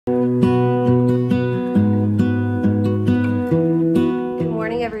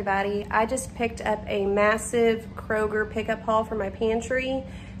everybody. I just picked up a massive Kroger pickup haul for my pantry.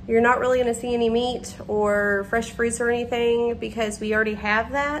 You're not really gonna see any meat or fresh fruits or anything because we already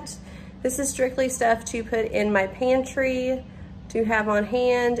have that. This is strictly stuff to put in my pantry, to have on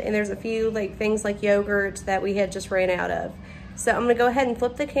hand, and there's a few things like yogurt that we had just ran out of. So I'm gonna go ahead and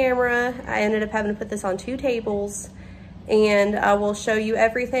flip the camera. I ended up having to put this on 2 tables, and I will show you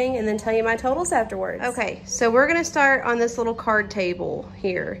everything and then tell you my totals afterwards. Okay, so we're gonna start on this little card table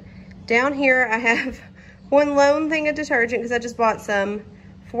here. Down here I have one lone thing of detergent because I just bought some,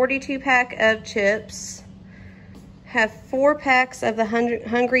 42 pack of chips, have 4 packs of the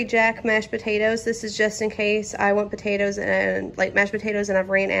Hungry Jack mashed potatoes. This is just in case I want potatoes and mashed potatoes and I've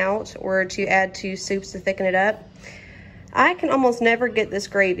ran out, or to add to soups to thicken it up. I can almost never get this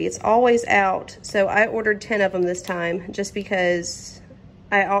gravy. It's always out. So I ordered 10 of them this time just because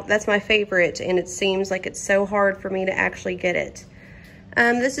that's my favorite, and it seems like it's so hard for me to actually get it.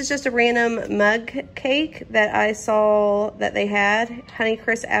 This is just a random mug cake that I saw that they had,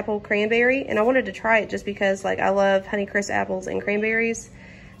 Honeycrisp apple cranberry, and I wanted to try it just because I love Honeycrisp apples and cranberries.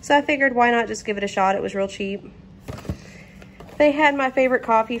 So I figured why not just give it a shot. It was real cheap. They had my favorite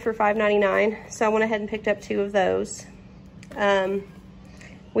coffee for $5.99, so I went ahead and picked up 2 of those.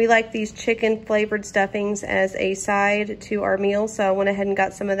 We like these chicken flavored stuffings as a side to our meal, so I went ahead and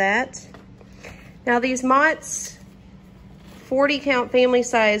got some of that. Now these Mott's 40 count family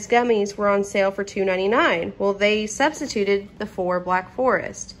size gummies were on sale for $2.99. Well, they substituted the 4 Black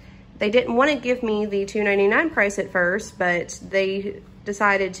Forest. They didn't want to give me the $2.99 price at first, but they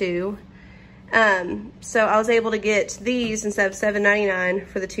decided to. So I was able to get these instead of $7.99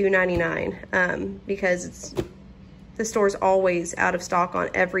 for the $2.99, because the store's always out of stock on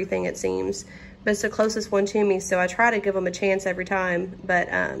everything, it seems, but it's the closest one to me, so I try to give them a chance every time. But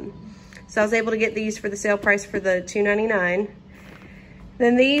so I was able to get these for the sale price for the $2.99.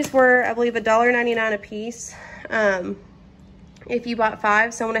 Then these were, I believe, $1.99 a piece if you bought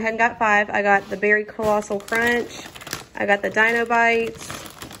 5. So I went ahead and got 5. I got the Berry Colossal Crunch, I got the Dino Bites,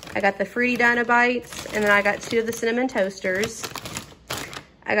 I got the Fruity Dino Bites, and then I got 2 of the Cinnamon Toasters.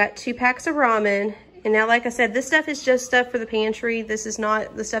 I got 2 packs of ramen. And now, like I said, this stuff is just stuff for the pantry. This is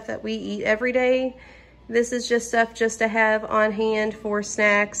not the stuff that we eat every day. This is just stuff just to have on hand for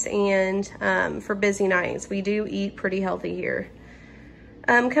snacks and for busy nights. We do eat pretty healthy here.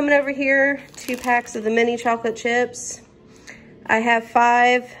 Coming over here, 2 packs of the mini chocolate chips. I have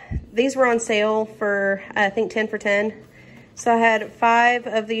 5. These were on sale for, I think, 10 for 10. So I had 5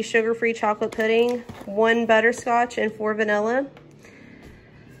 of the sugar-free chocolate pudding, 1 butterscotch, and 4 vanilla.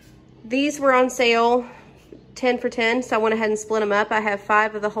 These were on sale 10 for 10, so I went ahead and split them up. I have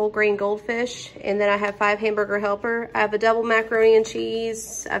 5 of the whole grain goldfish, and then I have 5 hamburger helper. I have a double macaroni and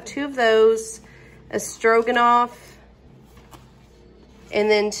cheese. I have 2 of those, a stroganoff, and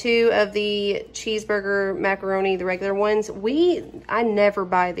then 2 of the cheeseburger macaroni, the regular ones. I never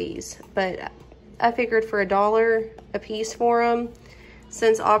buy these, but I figured for $1 a piece for them,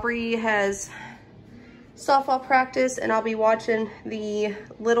 since Aubrey has softball practice and I'll be watching the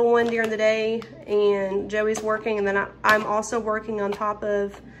little one during the day and Joey's working, and then I'm also working on top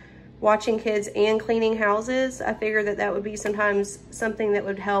of watching kids and cleaning houses. I figured that would be sometimes something that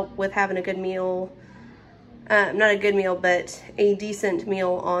would help with having a good meal, not a good meal, but a decent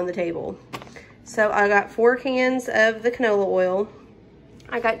meal on the table. So I got 4 cans of the canola oil.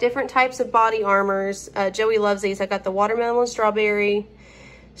 I got different types of body armors. Joey loves these. I got the watermelon strawberry,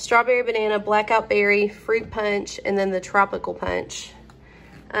 strawberry banana, blackout berry, fruit punch, and then the tropical punch.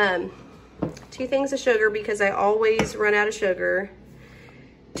 2 things of sugar because I always run out of sugar.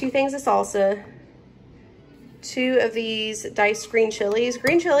 2 things of salsa. 2 of these diced green chilies.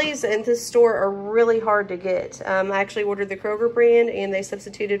 Green chilies in this store are really hard to get. I actually ordered the Kroger brand and they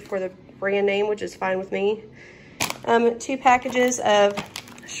substituted for the brand name, which is fine with me. 2 packages of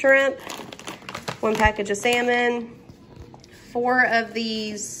shrimp, 1 package of salmon, 4 of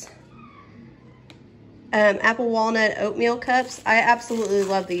these apple walnut oatmeal cups. I absolutely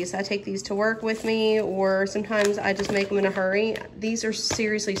love these. I take these to work with me, or sometimes I just make them in a hurry. These are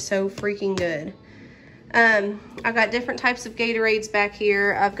seriously so freaking good. I've got different types of Gatorades back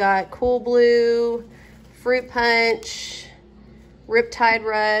here. I've got Cool Blue, Fruit Punch, Riptide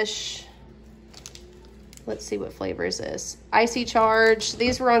Rush. Let's see, what flavor is this? Icy Charge.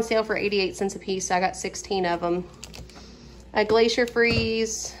 These were on sale for 88 cents a piece. So I got 16 of them. A Glacier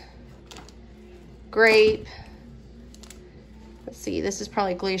Freeze, grape. Let's see, this is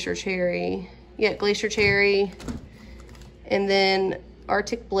probably Glacier Cherry. Yeah, Glacier Cherry. And then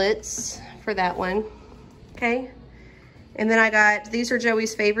Arctic Blitz for that one. Okay. And then I got, these are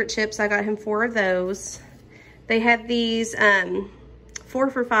Joey's favorite chips. I got him 4 of those. They had these 4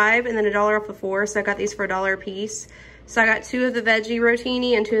 for $5 and then $1 off of 4. So I got these for $1 a piece. So I got 2 of the veggie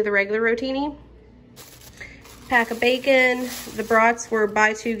rotini and 2 of the regular rotini. Pack of bacon. The brats were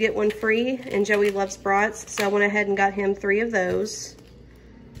buy 2, get 1 free, and Joey loves brats, so I went ahead and got him 3 of those.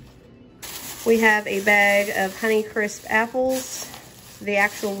 We have a bag of Honeycrisp apples, the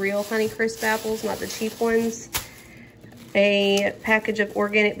actual real Honeycrisp apples, not the cheap ones. A package of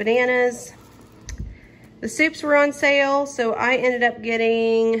organic bananas. The soups were on sale, so I ended up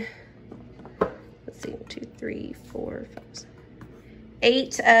getting, let's see, 1, 2, 3, 4, 5, 6,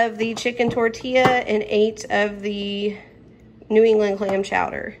 8 of the chicken tortilla and 8 of the New England clam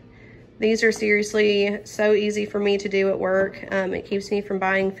chowder. These are seriously so easy for me to do at work. It keeps me from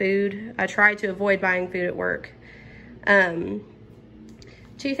buying food. I try to avoid buying food at work. 2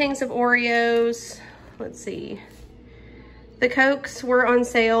 things of Oreos. Let's see. The Cokes were on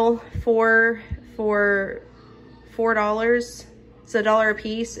sale for $4. It's $1 a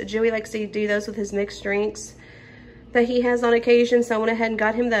piece. Joey likes to do those with his mixed drinks that he has on occasion, so I went ahead and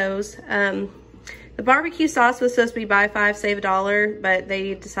got him those. The barbecue sauce was supposed to be buy 5, save $1, but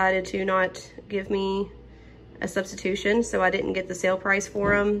they decided to not give me a substitution, so I didn't get the sale price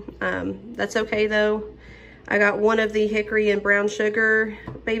for them. That's okay though. I got 1 of the hickory and brown sugar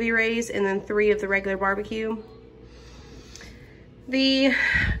Baby Ray's and then 3 of the regular barbecue. The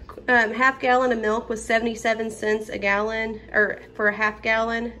half gallon of milk was 77 cents a gallon, or for a half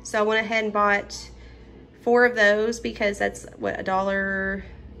gallon, so I went ahead and bought 4 of those because that's what, $1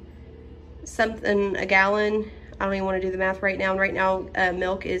 something a gallon. I don't even want to do the math right now. And right now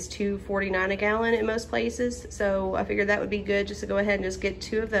milk is $2.49 a gallon in most places, so I figured that would be good just to go ahead and just get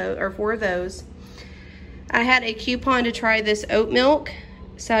 2 of those or 4 of those. I had a coupon to try this oat milk,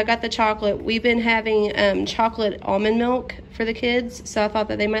 so I got the chocolate. We've been having chocolate almond milk for the kids, so I thought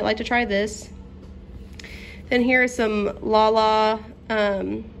that they might like to try this. Then here are some Lala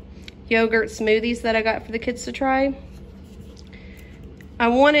yogurt smoothies that I got for the kids to try. I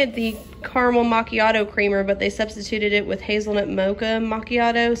wanted the caramel macchiato creamer, but they substituted it with hazelnut mocha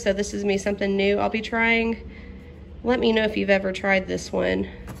macchiato, so this is me something new I'll be trying. Let me know if you've ever tried this one.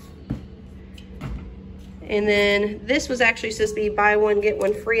 And then this was actually supposed to be buy 1, get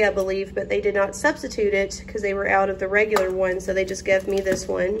 1 free, I believe, but they did not substitute it because they were out of the regular one, so they just gave me this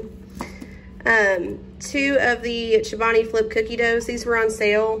one. 2 of the Chobani Flip cookie doughs. These were on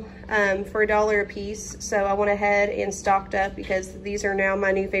sale for $1 a piece, so I went ahead and stocked up because these are now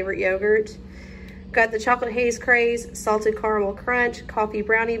my new favorite yogurt. Got the chocolate haze craze, salted caramel crunch, coffee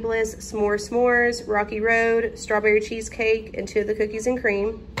brownie bliss, s'mores, Rocky Road, strawberry cheesecake, and 2 of the cookies and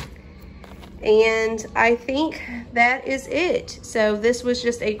cream. And I think that is it. So this was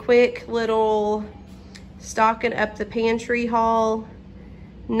just a quick little stocking up the pantry haul.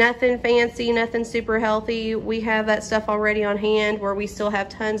 Nothing fancy, nothing super healthy. We have that stuff already on hand where we still have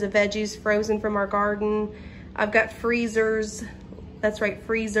tons of veggies frozen from our garden. I've got freezers, that's right,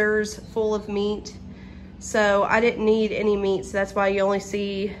 freezers full of meat. So I didn't need any meat, so that's why you only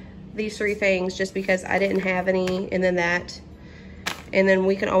see these 3 things, just because I didn't have any, and then that. And then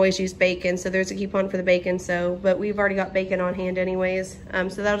we can always use bacon, so there's a coupon for the bacon, so, but we've already got bacon on hand anyways,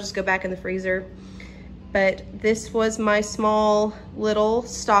 so that'll just go back in the freezer. But this was my small little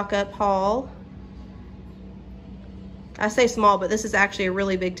stock up haul. I say small, but this is actually a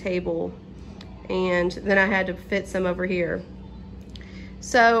really big table. And then I had to fit some over here.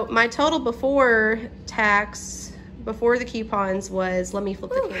 So my total before tax, before the coupons was, let me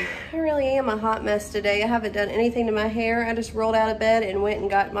flip the camera. I really am a hot mess today. I haven't done anything to my hair. I just rolled out of bed and went and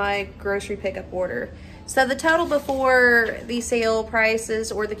got my grocery pickup order. So the total before the sale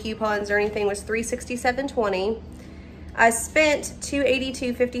prices or the coupons or anything was $367.20. I spent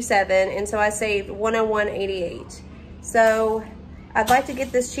 $282.57, and so I saved $101.88. So I'd like to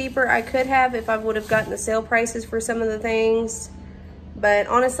get this cheaper. I could have if I would have gotten the sale prices for some of the things. But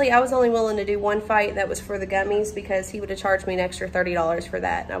honestly, I was only willing to do 1 fight. That was for the gummies, because he would have charged me an extra $30 for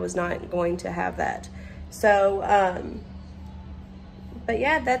that, and I was not going to have that. So, but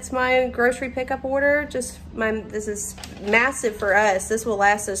yeah, that's my grocery pickup order. This is massive for us. This will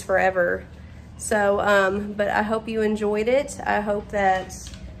last us forever. So, but I hope you enjoyed it. I hope that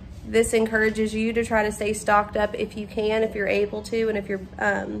this encourages you to try to stay stocked up if you can, if you're able to, and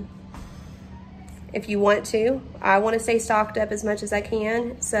if you want to. I want to stay stocked up as much as I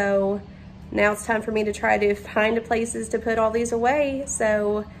can. So now it's time for me to try to find places to put all these away.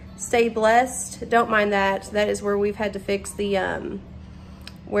 So stay blessed. Don't mind that. That is where we've had to fix the,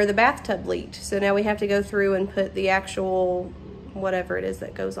 where the bathtub leaked. So now we have to go through and put the actual, whatever it is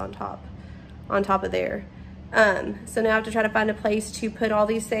that goes on top of there. So now I have to try to find a place to put all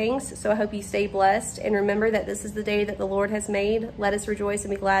these things. So I hope you stay blessed, and remember that this is the day that the Lord has made. Let us rejoice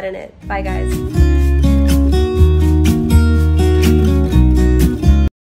and be glad in it. Bye, guys.